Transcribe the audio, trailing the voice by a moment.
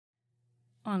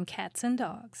on cats and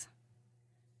dogs.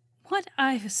 What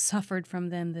I've suffered from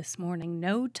them this morning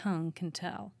no tongue can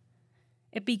tell.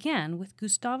 It began with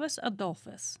Gustavus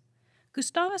Adolphus.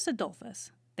 Gustavus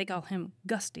Adolphus, they call him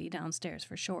Gusty downstairs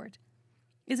for short,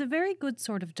 is a very good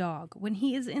sort of dog when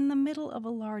he is in the middle of a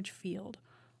large field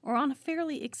or on a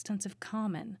fairly extensive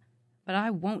common, but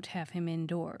I won't have him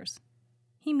indoors.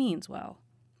 He means well,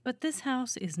 but this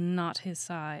house is not his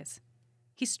size.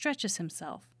 He stretches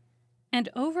himself, and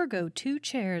over go 2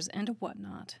 chairs and a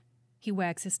whatnot. He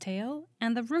wags his tail,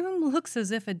 and the room looks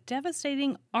as if a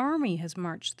devastating army has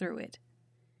marched through it.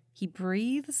 He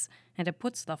breathes, and it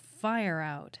puts the fire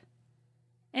out.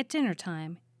 At dinner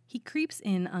time, he creeps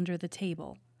in under the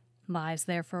table, lies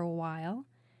there for a while,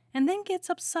 and then gets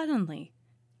up suddenly,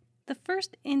 the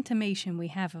first intimation we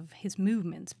have of his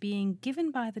movements being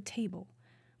given by the table,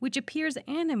 which appears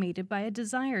animated by a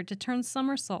desire to turn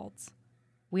somersaults.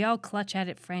 We all clutch at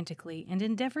it frantically and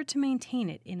endeavor to maintain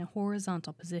it in a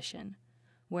horizontal position,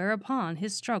 whereupon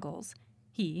his struggles,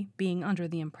 he being under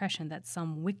the impression that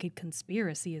some wicked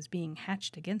conspiracy is being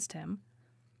hatched against him,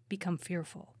 become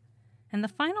fearful, and the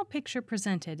final picture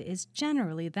presented is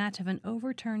generally that of an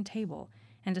overturned table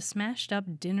and a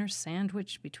smashed-up dinner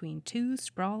sandwich between 2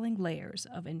 sprawling layers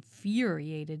of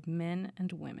infuriated men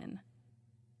and women.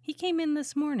 He came in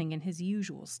this morning in his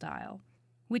usual style,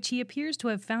 which he appears to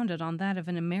have founded on that of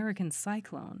an American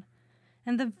cyclone,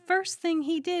 and the first thing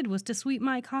he did was to sweep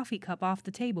my coffee cup off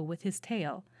the table with his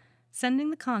tail, sending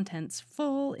the contents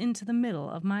full into the middle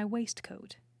of my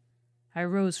waistcoat. I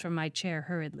rose from my chair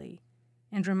hurriedly,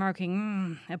 and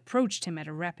remarking, approached him at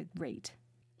a rapid rate.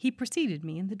 He preceded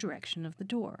me in the direction of the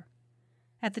door.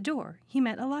 At the door, he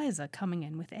met Eliza coming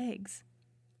in with eggs.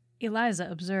 Eliza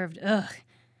observed, ugh,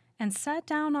 and sat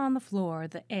down on the floor.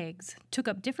 The eggs took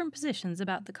up different positions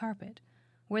about the carpet,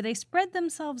 where they spread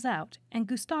themselves out, and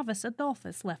Gustavus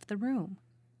Adolphus left the room.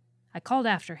 I called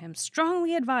after him,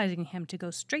 strongly advising him to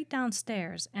go straight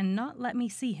downstairs and not let me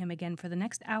see him again for the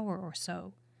next hour or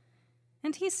so.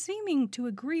 And he, seeming to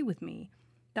agree with me,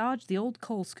 dodged the old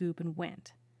coal scoop and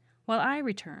went, while I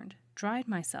returned, dried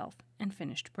myself, and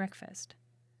finished breakfast.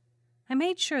 I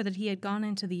made sure that he had gone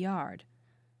into the yard,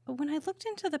 but when I looked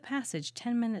into the passage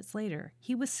 10 minutes later,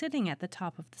 he was sitting at the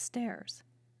top of the stairs.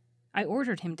 I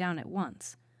ordered him down at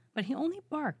once, but he only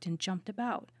barked and jumped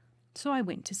about, so I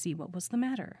went to see what was the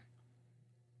matter.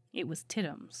 It was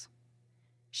Tittums.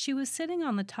 She was sitting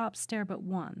on the top stair but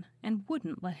one, and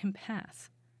wouldn't let him pass.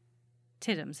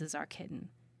 Tittums is our kitten.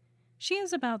 She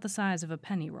is about the size of a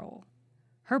penny roll.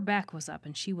 Her back was up,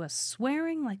 and she was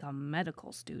swearing like a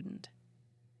medical student.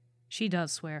 She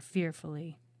does swear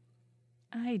fearfully.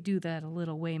 I do that a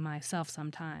little way myself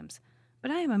sometimes,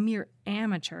 but I am a mere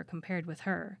amateur compared with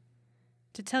her.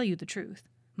 To tell you the truth,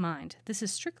 mind, this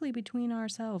is strictly between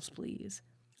ourselves, please.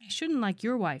 I shouldn't like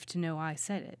your wife to know I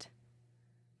said it.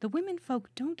 The women folk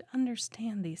don't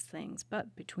understand these things,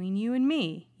 but between you and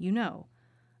me, you know,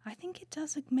 I think it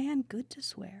does a man good to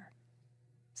swear.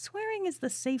 Swearing is the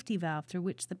safety valve through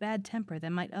which the bad temper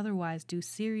that might otherwise do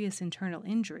serious internal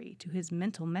injury to his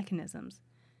mental mechanisms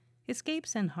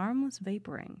escapes in harmless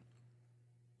vaporing.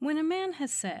 When a man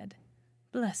has said,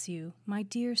 "Bless you, my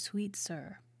dear sweet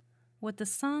sir, what the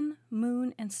sun,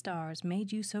 moon, and stars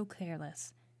made you so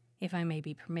careless, if I may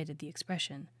be permitted the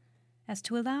expression, as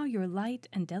to allow your light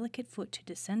and delicate foot to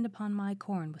descend upon my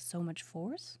corn with so much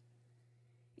force?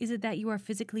 Is it that you are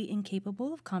physically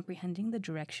incapable of comprehending the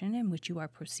direction in which you are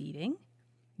proceeding?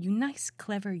 You nice,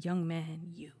 clever young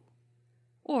man, you."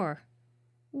 Or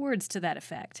words to that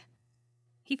effect.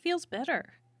 He feels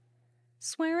better.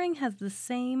 Swearing has the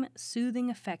same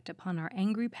soothing effect upon our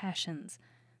angry passions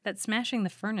that smashing the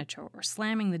furniture or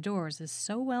slamming the doors is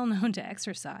so well known to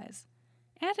exercise,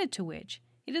 added to which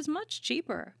it is much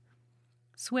cheaper.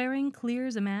 Swearing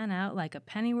clears a man out like a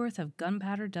pennyworth of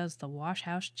gunpowder does the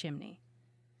wash-house chimney.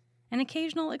 An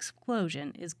occasional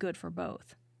explosion is good for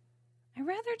both. I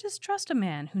rather distrust a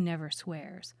man who never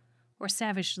swears, or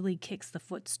savagely kicks the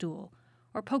footstool,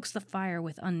 or pokes the fire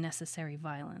with unnecessary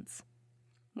violence.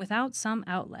 Without some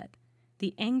outlet,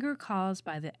 the anger caused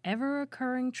by the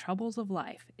ever-occurring troubles of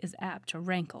life is apt to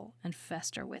rankle and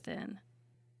fester within.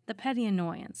 The petty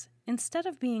annoyance, instead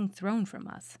of being thrown from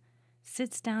us,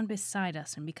 sits down beside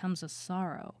us and becomes a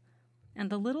sorrow, and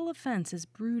the little offense is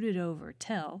brooded over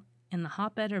till, in the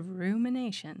hotbed of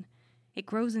rumination, it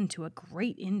grows into a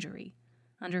great injury,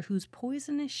 under whose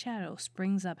poisonous shadow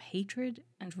springs up hatred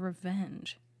and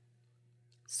revenge.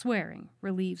 Swearing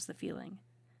relieves the feeling.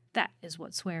 That is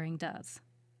what swearing does.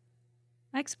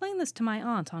 I explained this to my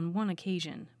aunt on one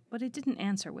occasion, but it didn't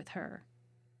answer with her.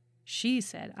 She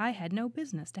said I had no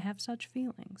business to have such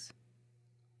feelings.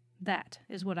 That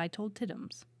is what I told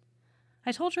Tiddums.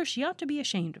 I told her she ought to be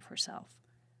ashamed of herself.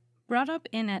 Brought up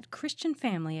in a Christian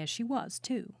family as she was,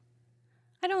 too.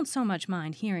 I don't so much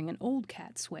mind hearing an old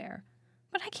cat swear,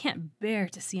 but I can't bear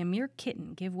to see a mere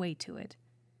kitten give way to it.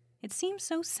 It seems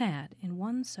so sad in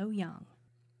one so young.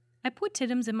 I put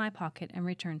Tiddums in my pocket and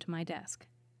returned to my desk.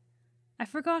 I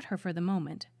forgot her for the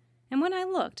moment, and when I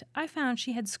looked, I found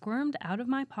she had squirmed out of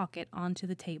my pocket onto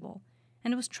the table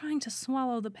and was trying to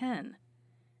swallow the pen.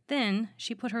 Then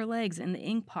she put her legs in the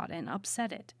ink pot and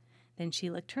upset it. Then she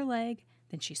licked her leg.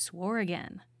 Then she swore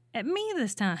again. At me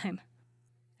this time.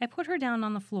 I put her down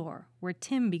on the floor, where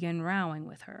Tim began rowing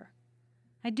with her.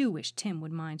 I do wish Tim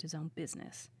would mind his own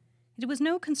business. It was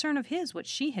no concern of his what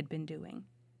she had been doing.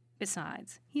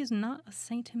 Besides, he is not a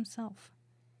saint himself.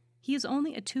 He is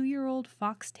only a 2-year-old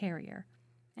fox terrier,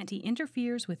 and he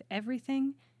interferes with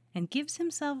everything and gives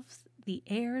himself the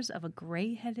airs of a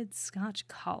gray-headed Scotch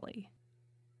collie.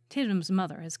 Tiddums'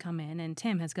 mother has come in, and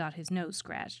Tim has got his nose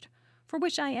scratched, for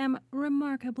which I am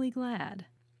remarkably glad.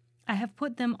 I have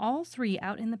put them all 3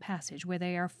 out in the passage where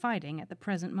they are fighting at the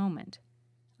present moment.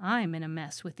 I'm in a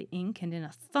mess with the ink and in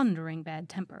a thundering bad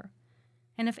temper,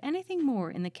 and if anything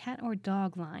more in the cat or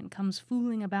dog line comes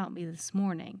fooling about me this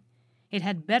morning, it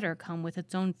had better come with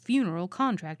its own funeral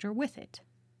contractor with it.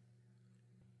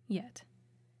 Yet,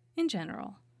 in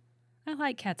general, I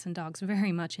like cats and dogs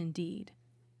very much indeed.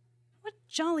 What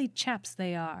jolly chaps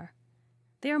they are!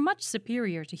 They are much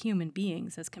superior to human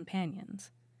beings as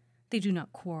companions. They do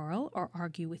not quarrel or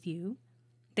argue with you.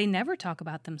 They never talk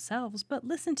about themselves, but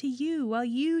listen to you while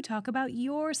you talk about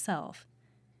yourself,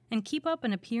 and keep up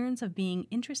an appearance of being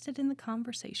interested in the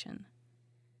conversation.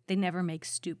 They never make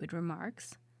stupid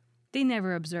remarks. They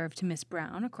never observe to Miss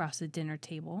Brown across the dinner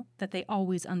table that they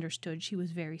always understood she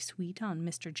was very sweet on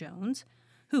Mr. Jones,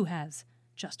 who has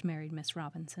just married Miss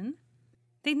Robinson.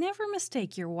 They never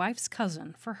mistake your wife's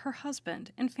cousin for her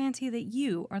husband and fancy that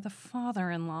you are the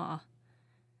father-in-law.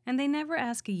 And they never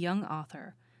ask a young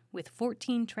author, with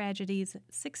 14 tragedies,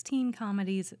 16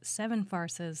 comedies, 7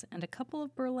 farces, and a couple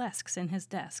of burlesques in his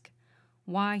desk,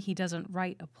 why he doesn't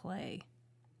write a play.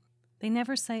 They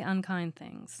never say unkind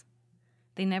things.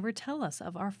 They never tell us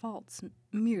of our faults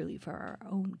merely for our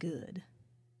own good.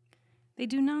 They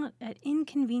do not, at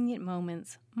inconvenient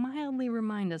moments, mildly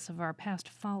remind us of our past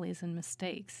follies and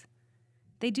mistakes.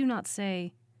 They do not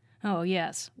say, "Oh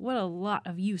yes, what a lot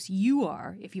of use you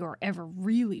are if you are ever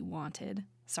really wanted,"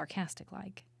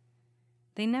 sarcastic-like.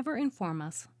 They never inform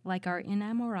us, like our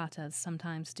inamoratas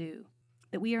sometimes do,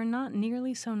 that we are not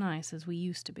nearly so nice as we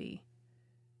used to be.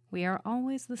 We are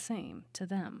always the same to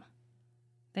them.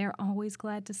 They are always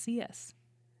glad to see us.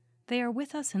 They are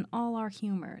with us in all our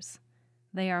humors.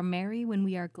 They are merry when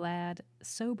we are glad,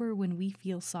 sober when we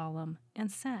feel solemn,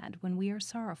 and sad when we are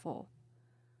sorrowful.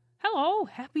 "Hello,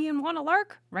 happy and want a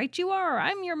lark? Right you are,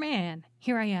 I'm your man.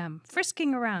 Here I am,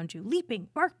 frisking around you, leaping,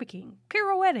 barking,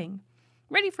 pirouetting,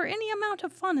 ready for any amount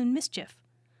of fun and mischief.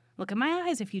 Look at my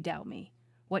eyes if you doubt me.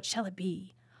 What shall it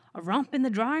be? A romp in the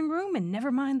drawing-room and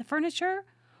never mind the furniture?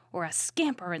 Or a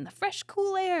scamper in the fresh,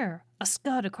 cool air? A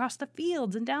scud across the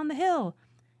fields and down the hill?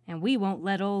 And we won't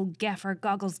let old Gaffer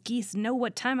Goggles Geese know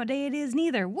what time of day it is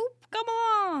neither. Whoop, come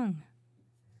along!"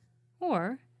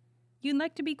 Or, you'd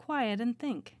like to be quiet and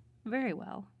think. Very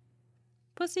well.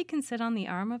 Pussy can sit on the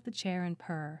arm of the chair and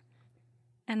purr,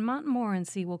 and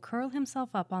Montmorency will curl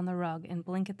himself up on the rug and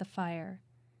blink at the fire,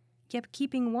 yet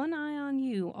keeping one eye on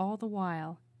you all the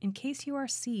while, in case you are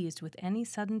seized with any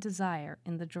sudden desire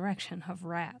in the direction of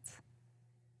rats.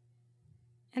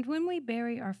 And when we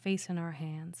bury our face in our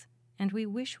hands, and we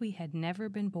wish we had never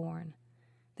been born,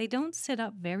 they don't sit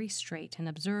up very straight and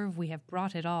observe we have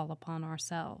brought it all upon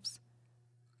ourselves.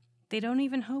 They don't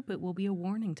even hope it will be a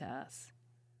warning to us,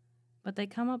 but they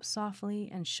come up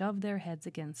softly and shove their heads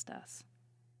against us.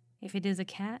 If it is a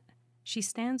cat, she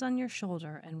stands on your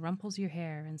shoulder and rumples your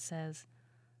hair and says,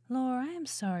 "Lor, I am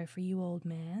sorry for you, old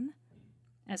man,"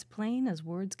 as plain as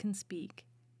words can speak.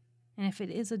 And if it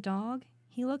is a dog,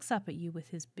 he looks up at you with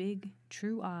his big,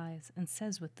 true eyes and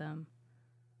says with them,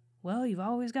 "Well, you've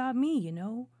always got me, you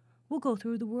know. We'll go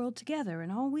through the world together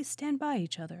and always stand by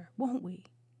each other, won't we?"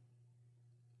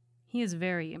 He is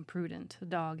very imprudent, the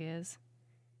dog is.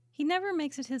 He never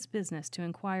makes it his business to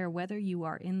inquire whether you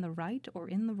are in the right or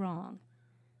in the wrong.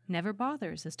 Never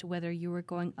bothers as to whether you are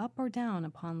going up or down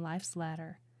upon life's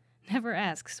ladder. Never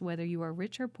asks whether you are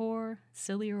rich or poor,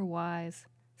 silly or wise,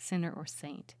 sinner or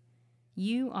saint.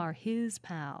 You are his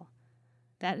pal.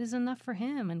 That is enough for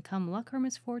him, and come luck or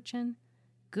misfortune,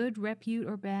 good repute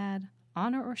or bad,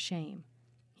 honor or shame,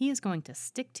 he is going to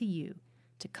stick to you,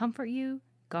 to comfort you,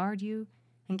 guard you,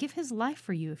 and give his life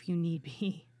for you if you need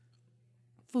be.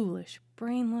 foolish,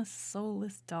 brainless,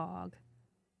 soulless dog.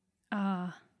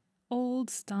 Ah, old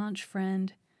staunch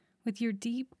friend, with your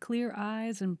deep, clear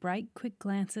eyes and bright, quick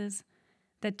glances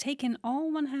that take in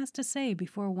all one has to say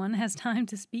before one has time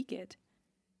to speak it.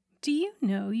 Do you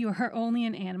know you are only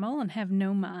an animal and have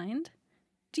no mind?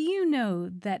 Do you know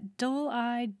that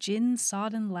dull-eyed,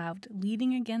 gin-sodden lout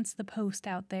leaning against the post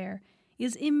out there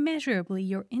is immeasurably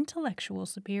your intellectual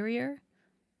superior?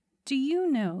 Do you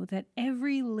know that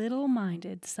every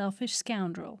little-minded, selfish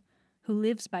scoundrel who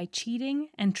lives by cheating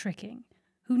and tricking,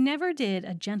 who never did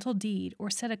a gentle deed or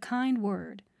said a kind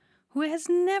word, who has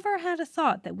never had a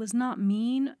thought that was not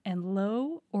mean and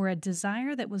low or a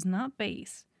desire that was not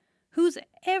base, whose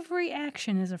every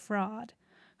action is a fraud,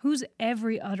 whose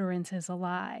every utterance is a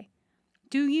lie,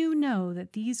 do you know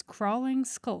that these crawling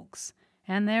skulks,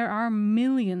 and there are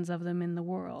millions of them in the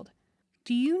world,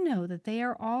 do you know that they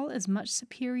are all as much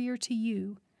superior to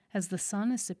you as the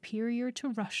sun is superior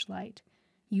to rushlight,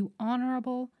 you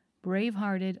honorable,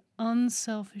 brave-hearted,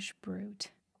 unselfish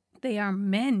brute? They are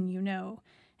men, you know,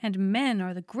 and men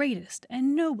are the greatest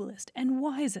and noblest and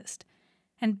wisest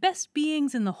and best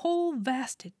beings in the whole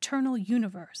vast eternal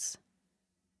universe.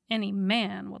 Any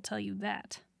man will tell you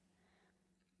that.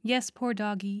 Yes, poor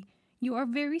doggy, you are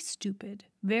very stupid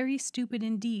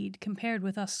indeed compared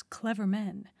with us clever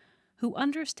men, who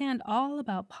understand all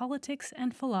about politics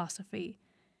and philosophy,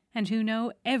 and who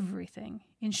know everything,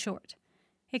 in short,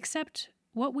 except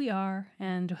what we are,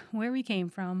 and where we came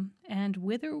from, and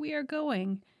whither we are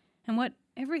going, and what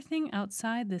everything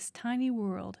outside this tiny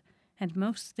world, and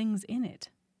most things in it,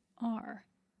 are.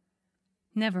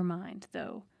 Never mind,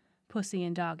 though, Pussy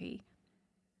and Doggy.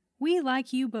 We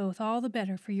like you both all the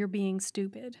better for your being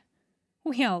stupid.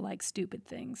 We all like stupid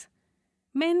things.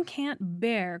 Men can't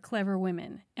bear clever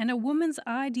women, and a woman's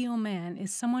ideal man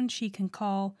is someone she can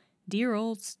call dear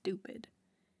old stupid.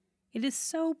 It is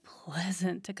so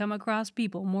pleasant to come across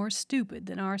people more stupid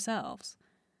than ourselves.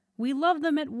 We love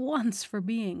them at once for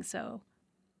being so.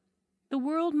 The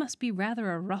world must be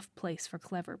rather a rough place for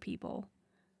clever people.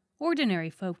 Ordinary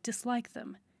folk dislike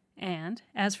them, and,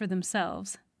 as for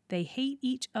themselves, they hate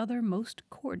each other most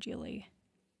cordially.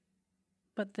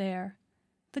 But there,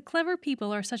 the clever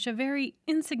people are such a very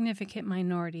insignificant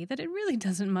minority that it really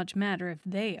doesn't much matter if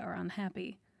they are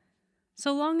unhappy.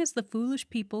 So long as the foolish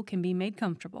people can be made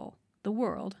comfortable, the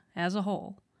world, as a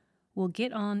whole, will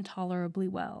get on tolerably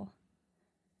well.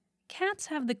 Cats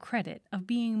have the credit of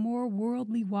being more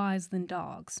worldly wise than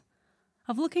dogs,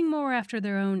 of looking more after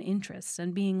their own interests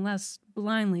and being less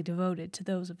blindly devoted to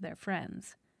those of their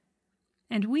friends.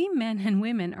 And we men and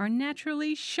women are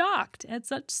naturally shocked at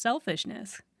such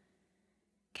selfishness.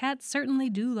 Cats certainly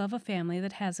do love a family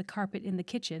that has a carpet in the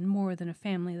kitchen more than a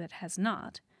family that has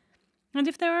not, and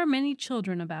if there are many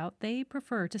children about, they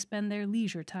prefer to spend their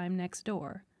leisure time next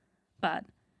door. But,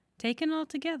 taken all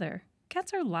together,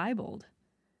 cats are libeled.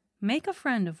 Make a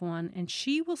friend of one, and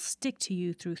she will stick to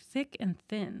you through thick and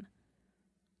thin.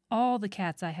 All the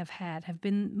cats I have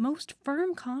been most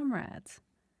firm comrades.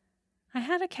 I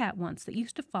had a cat once that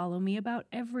used to follow me about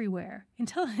everywhere,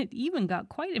 until it even got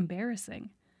quite embarrassing,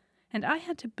 and I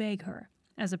had to beg her,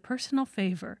 as a personal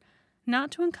favor,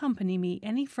 not to accompany me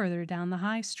any further down the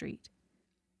high street.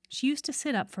 She used to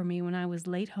sit up for me when I was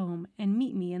late home and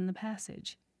meet me in the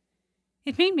passage.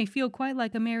 It made me feel quite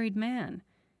like a married man,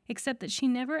 except that she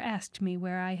never asked me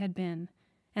where I had been,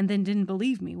 and then didn't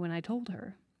believe me when I told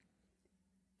her.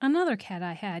 Another cat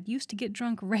I had used to get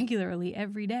drunk regularly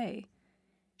every day.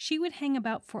 She would hang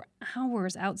about for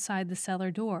hours outside the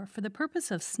cellar door for the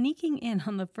purpose of sneaking in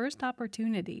on the first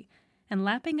opportunity and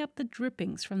lapping up the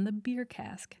drippings from the beer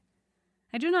cask.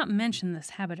 I do not mention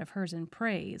this habit of hers in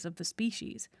praise of the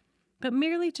species, but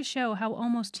merely to show how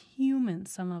almost human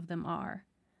some of them are.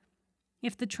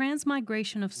 If the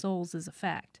transmigration of souls is a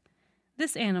fact,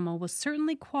 this animal was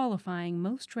certainly qualifying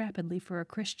most rapidly for a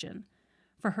Christian,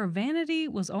 for her vanity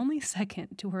was only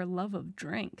second to her love of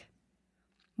drink.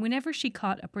 Whenever she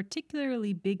caught a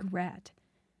particularly big rat,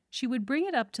 she would bring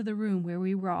it up to the room where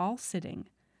we were all sitting,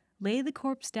 lay the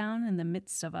corpse down in the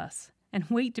midst of us, and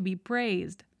wait to be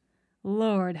praised.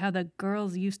 Lord, how the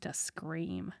girls used to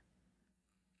scream.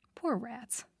 Poor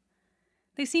rats.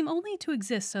 They seem only to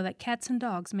exist so that cats and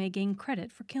dogs may gain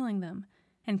credit for killing them,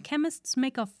 and chemists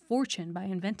make a fortune by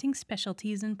inventing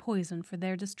specialties in poison for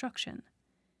their destruction.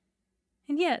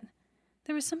 And yet,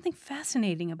 there is something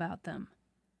fascinating about them.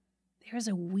 There is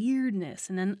a weirdness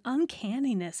and an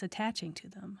uncanniness attaching to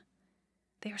them.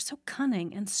 They are so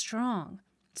cunning and strong,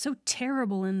 so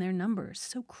terrible in their numbers,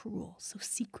 so cruel, so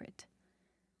secret.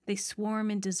 They swarm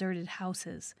in deserted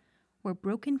houses, where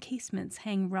broken casements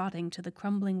hang rotting to the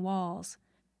crumbling walls,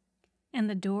 and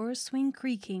the doors swing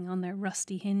creaking on their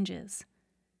rusty hinges.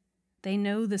 They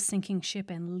know the sinking ship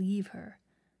and leave her,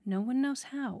 no one knows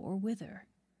how or whither.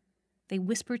 They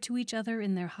whisper to each other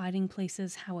in their hiding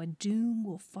places how a doom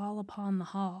will fall upon the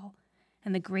hall,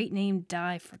 and the great name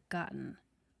die forgotten.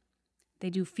 They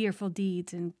do fearful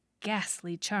deeds in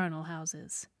ghastly charnel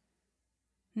houses.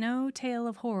 No tale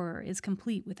of horror is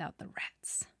complete without the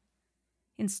rats.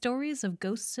 In stories of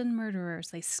ghosts and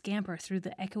murderers they scamper through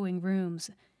the echoing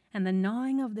rooms, and the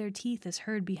gnawing of their teeth is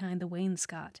heard behind the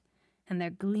wainscot, and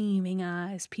their gleaming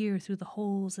eyes peer through the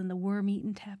holes in the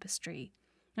worm-eaten tapestry,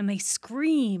 and they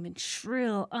scream in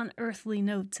shrill, unearthly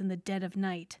notes in the dead of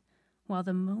night, while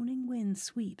the moaning wind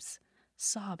sweeps,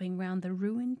 sobbing round the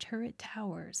ruined turret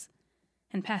towers,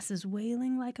 and passes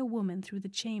wailing like a woman through the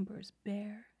chambers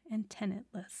bare and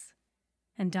tenantless.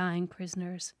 And dying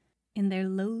prisoners, in their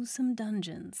loathsome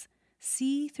dungeons,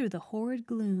 see through the horrid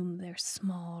gloom their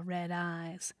small red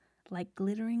eyes, like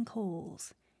glittering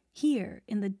coals, hear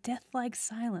in the death-like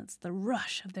silence the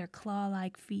rush of their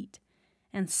claw-like feet,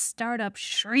 and start up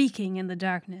shrieking in the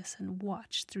darkness and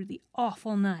watch through the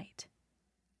awful night.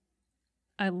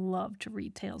 I love to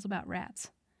read tales about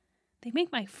rats. They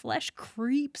make my flesh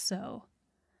creep so.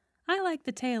 I like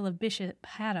the tale of Bishop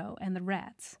Hatto and the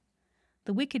rats.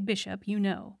 The wicked bishop, you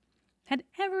know, had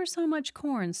ever so much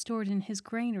corn stored in his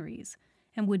granaries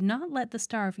and would not let the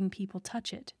starving people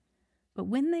touch it. But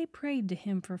when they prayed to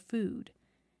him for food,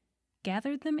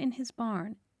 gathered them in his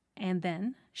barn, and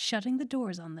then, shutting the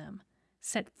doors on them,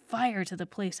 set fire to the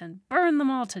place and burned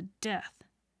them all to death.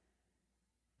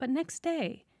 But next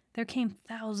day there came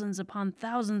thousands upon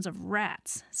thousands of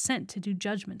rats sent to do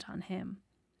judgment on him.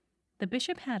 The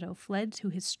Bishop Hatto fled to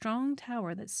his strong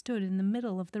tower that stood in the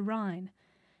middle of the Rhine,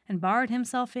 and barred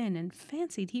himself in and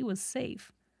fancied he was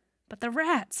safe. But the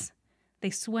rats! They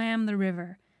swam the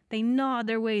river, they gnawed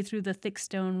their way through the thick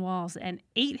stone walls, and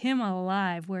ate him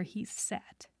alive where he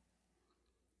sat.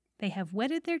 They have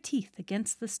whetted their teeth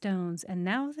against the stones, and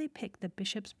now they pick the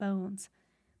bishop's bones.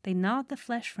 They gnawed the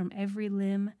flesh from every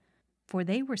limb, for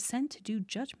they were sent to do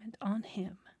judgment on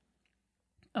him.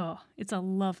 Oh, it's a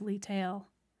lovely tale.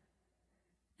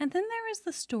 And then there is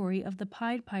the story of the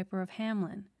Pied Piper of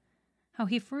Hamelin, how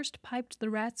he first piped the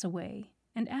rats away,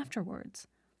 and afterwards,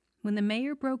 when the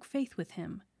mayor broke faith with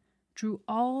him, drew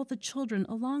all the children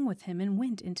along with him and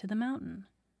went into the mountain.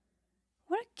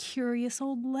 What a curious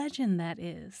old legend that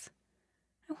is.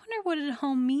 I wonder what it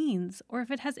all means, or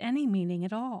if it has any meaning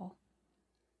at all.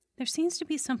 There seems to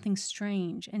be something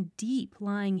strange and deep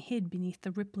lying hid beneath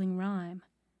the rippling rhyme.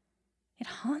 It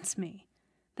haunts me,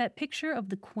 that picture of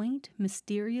the quaint,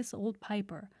 mysterious old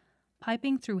piper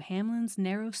piping through Hamelin's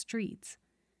narrow streets,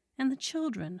 and the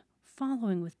children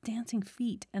following with dancing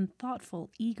feet and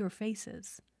thoughtful, eager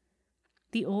faces.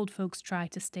 The old folks try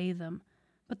to stay them,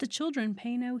 but the children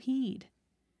pay no heed.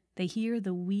 They hear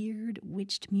the weird,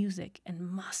 witched music and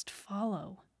must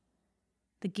follow.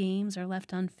 The games are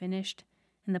left unfinished,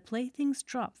 and the playthings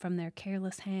drop from their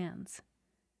careless hands.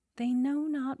 They know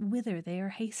not whither they are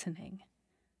hastening.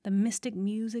 The mystic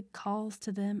music calls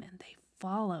to them, and they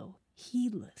follow,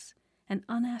 heedless and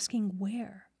unasking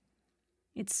where.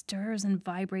 It stirs and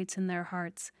vibrates in their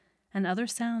hearts, and other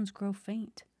sounds grow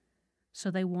faint.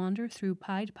 So they wander through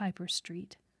Pied Piper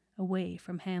Street, away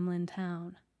from Hamelin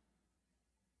town.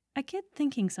 I get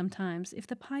thinking sometimes if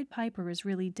the Pied Piper is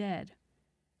really dead,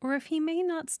 or if he may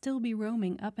not still be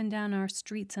roaming up and down our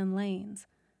streets and lanes,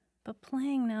 but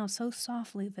playing now so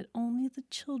softly that only the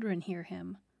children hear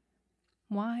him.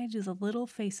 Why do the little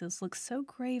faces look so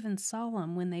grave and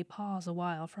solemn when they pause a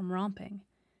while from romping,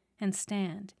 and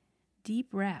stand,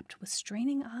 deep-wrapped with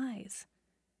straining eyes?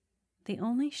 They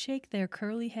only shake their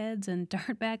curly heads and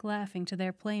dart back laughing to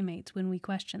their playmates when we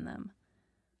question them.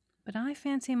 But I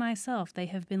fancy myself they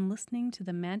have been listening to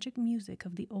the magic music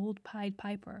of the old Pied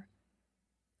Piper.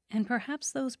 And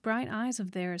perhaps those bright eyes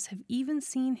of theirs have even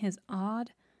seen his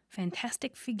odd,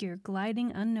 fantastic figure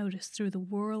gliding unnoticed through the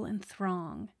whirl and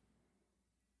throng.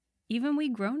 Even we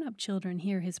grown-up children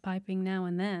hear his piping now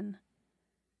and then.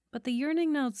 But the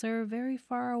yearning notes are very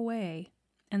far away,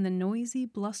 and the noisy,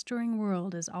 blustering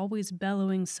world is always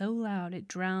bellowing so loud it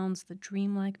drowns the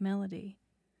dreamlike melody.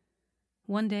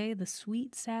 One day the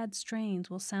sweet, sad strains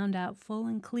will sound out full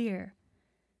and clear,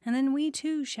 and then we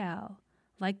too shall,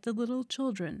 like the little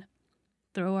children,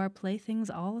 throw our playthings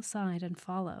all aside and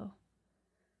follow.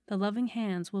 The loving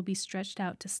hands will be stretched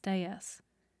out to stay us,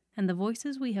 and the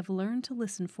voices we have learned to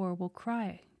listen for will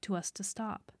cry to us to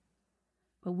stop.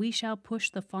 But we shall push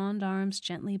the fond arms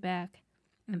gently back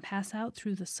and pass out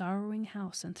through the sorrowing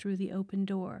house and through the open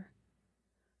door.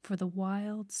 For the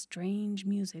wild, strange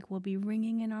music will be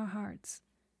ringing in our hearts,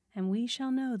 and we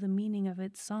shall know the meaning of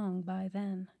its song by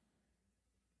then.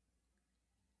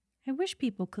 I wish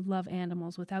people could love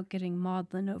animals without getting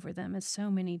maudlin over them as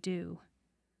so many do.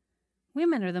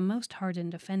 Women are the most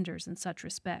hardened offenders in such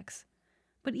respects,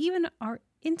 but even our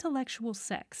intellectual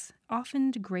sex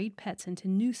often degrade pets into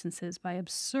nuisances by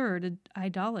absurd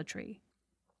idolatry.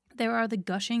 There are the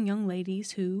gushing young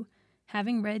ladies who,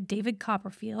 having read David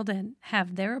Copperfield and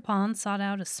have thereupon sought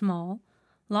out a small,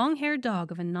 long-haired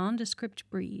dog of a nondescript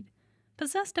breed,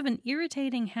 possessed of an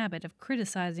irritating habit of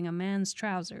criticizing a man's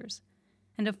trousers,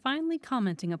 and of finally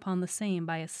commenting upon the same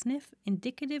by a sniff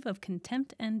indicative of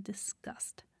contempt and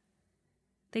disgust.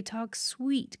 They talk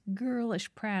sweet,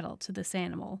 girlish prattle to this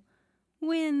animal,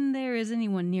 when there is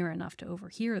anyone near enough to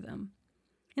overhear them,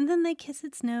 and then they kiss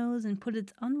its nose and put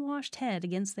its unwashed head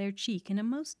against their cheek in a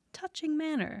most touching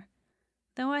manner,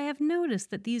 though I have noticed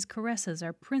that these caresses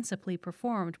are principally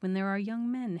performed when there are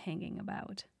young men hanging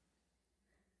about.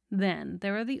 Then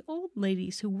there are the old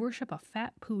ladies who worship a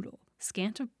fat poodle,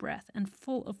 scant of breath and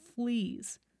full of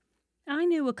fleas. I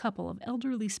knew a couple of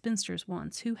elderly spinsters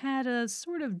once who had a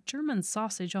sort of German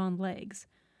sausage on legs,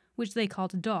 which they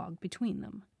called a dog, between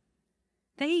them.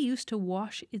 They used to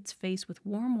wash its face with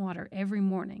warm water every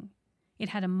morning. It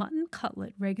had a mutton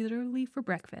cutlet regularly for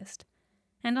breakfast,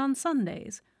 and on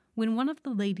Sundays, when one of the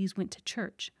ladies went to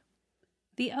church,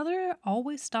 the other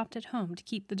always stopped at home to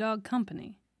keep the dog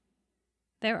company.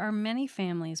 There are many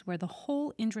families where the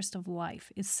whole interest of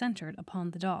life is centered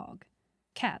upon the dog.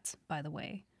 Cats, by the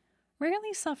way,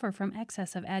 rarely suffer from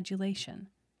excess of adulation.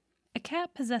 A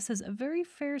cat possesses a very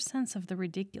fair sense of the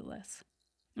ridiculous,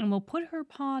 and will put her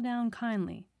paw down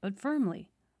kindly, but firmly,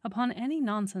 upon any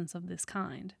nonsense of this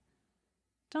kind.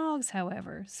 Dogs,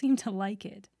 however, seem to like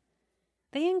it.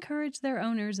 They encourage their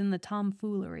owners in the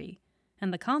tomfoolery,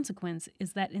 and the consequence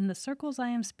is that in the circles I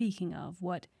am speaking of,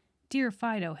 what dear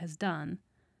Fido has done,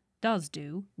 does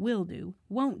do, will do,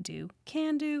 won't do,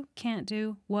 can do, can't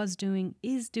do, was doing,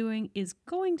 is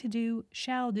going to do,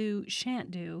 shall do,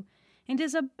 shan't do, and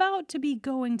is about to be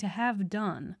going to have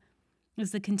done,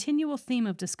 is the continual theme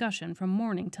of discussion from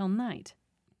morning till night.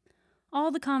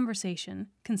 All the conversation,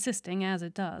 consisting, as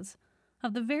it does,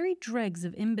 of the very dregs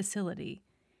of imbecility,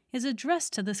 is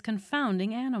addressed to this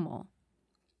confounding animal.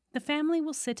 The family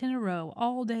will sit in a row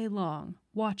all day long,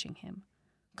 watching him,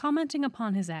 commenting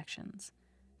upon his actions,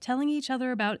 telling each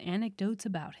other about anecdotes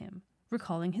about him,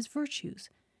 recalling his virtues,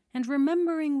 and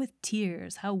remembering with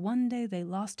tears how one day they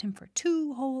lost him for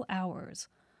 2 whole hours,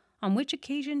 on which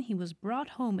occasion he was brought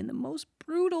home in the most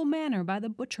brutal manner by the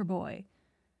butcher boy,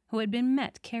 who had been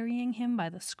met carrying him by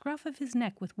the scruff of his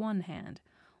neck with one hand,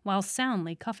 while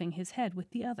soundly cuffing his head with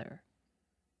the other.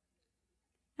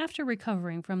 After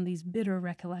recovering from these bitter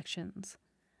recollections,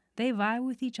 they vie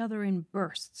with each other in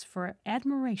bursts for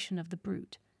admiration of the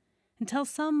brute, until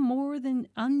some more than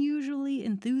unusually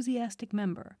enthusiastic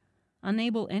member,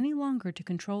 unable any longer to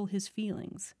control his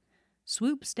feelings,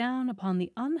 swoops down upon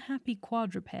the unhappy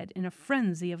quadruped in a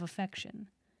frenzy of affection,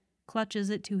 clutches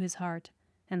it to his heart,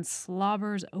 and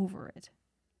slobbers over it.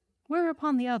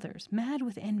 Whereupon the others, mad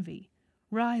with envy,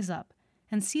 rise up,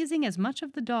 and seizing as much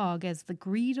of the dog as the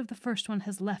greed of the first one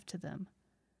has left to them,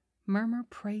 murmur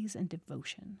praise and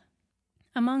devotion.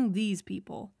 Among these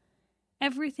people,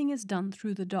 everything is done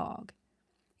through the dog.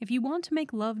 If you want to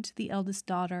make love to the eldest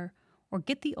daughter, or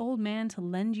get the old man to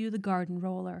lend you the garden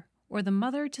roller, or the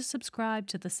mother to subscribe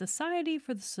to the Society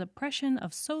for the Suppression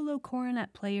of Solo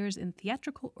Cornet Players in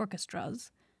Theatrical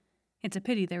Orchestras, it's a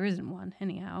pity there isn't one,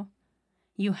 anyhow,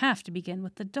 you have to begin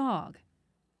with the dog.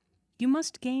 You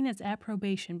must gain its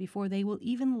approbation before they will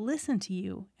even listen to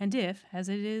you, and if, as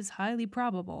it is highly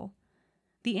probable,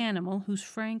 the animal whose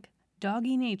frank,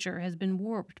 doggy nature has been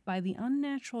warped by the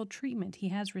unnatural treatment he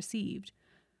has received,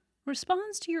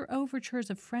 responds to your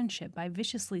overtures of friendship by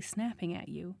viciously snapping at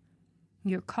you,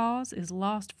 your cause is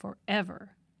lost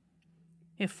forever.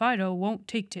 If Fido won't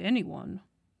take to anyone,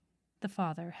 the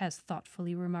father has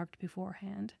thoughtfully remarked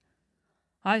beforehand,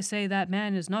 I say that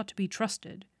man is not to be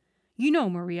trusted. You know,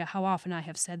 Maria, how often I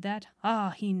have said that.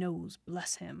 Ah, he knows,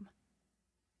 bless him.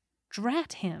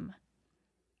 Drat him!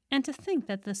 And to think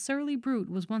that the surly brute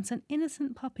was once an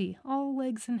innocent puppy, all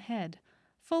legs and head,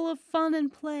 full of fun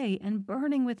and play, and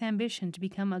burning with ambition to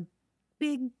become a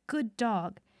big, good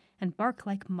dog, and bark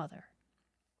like mother.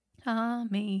 Ah,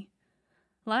 me.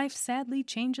 Life sadly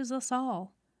changes us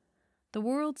all. The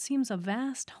world seems a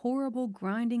vast, horrible,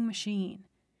 grinding machine,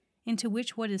 into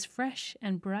which what is fresh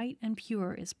and bright and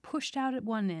pure is pushed out at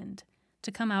one end,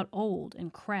 to come out old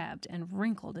and crabbed and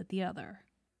wrinkled at the other.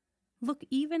 Look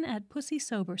even at Pussy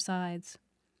Sobersides,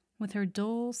 with her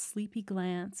dull, sleepy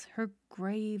glance, her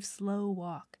grave, slow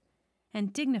walk,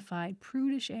 and dignified,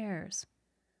 prudish airs.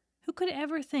 Who could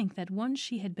ever think that once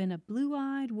she had been a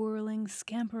blue-eyed, whirling,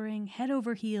 scampering,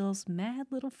 head-over-heels, mad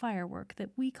little firework that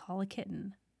we call a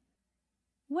kitten?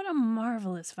 What a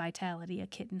marvelous vitality a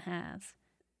kitten has.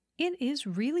 It is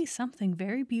really something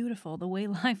very beautiful the way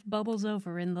life bubbles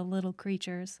over in the little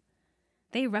creatures.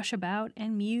 They rush about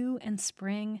and mew and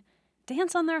spring,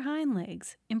 dance on their hind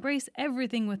legs, embrace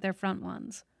everything with their front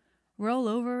ones, roll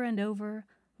over and over,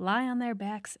 lie on their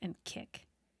backs, and kick.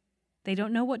 They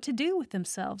don't know what to do with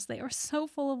themselves. They are so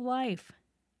full of life.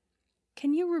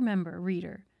 Can you remember,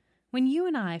 reader, when you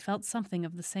and I felt something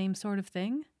of the same sort of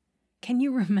thing? Can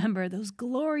you remember those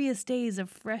glorious days of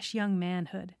fresh young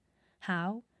manhood?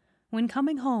 How, when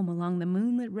coming home along the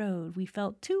moonlit road, we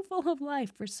felt too full of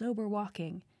life for sober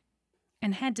walking,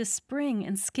 and had to spring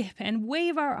and skip and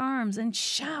wave our arms and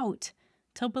shout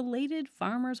till belated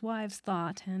farmers' wives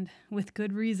thought, and with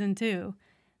good reason too,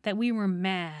 that we were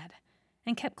mad,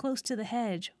 and kept close to the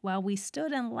hedge while we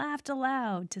stood and laughed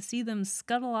aloud to see them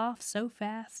scuttle off so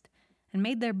fast, and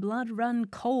made their blood run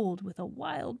cold with a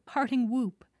wild parting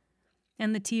whoop.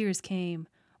 And the tears came,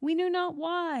 we knew not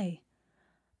why.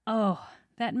 Oh,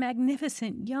 that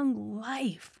magnificent young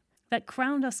life that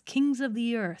crowned us kings of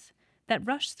the earth, that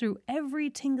rushed through every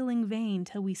tingling vein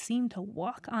till we seemed to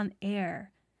walk on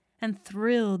air, and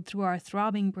thrilled through our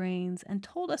throbbing brains, and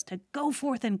told us to go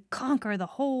forth and conquer the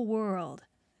whole world.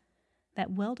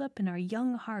 That welled up in our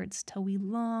young hearts till we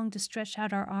longed to stretch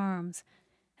out our arms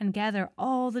and gather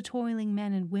all the toiling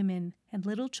men and women and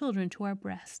little children to our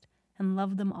breast and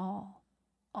love them all.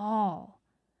 All.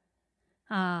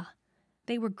 Ah,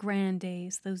 they were grand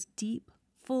days, those deep,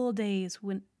 full days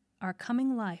when our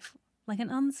coming life, like an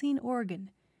unseen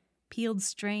organ, pealed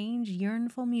strange,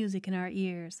 yearnful music in our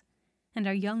ears, and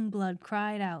our young blood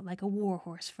cried out like a war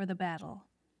horse for the battle.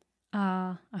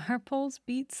 Ah, our pulse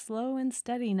beats slow and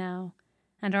steady now,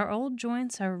 and our old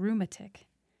joints are rheumatic,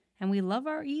 and we love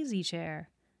our easy chair,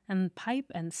 and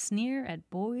pipe and sneer at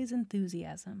boys'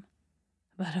 enthusiasm.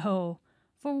 But oh,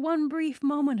 for one brief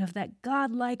moment of that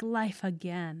godlike life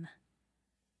again!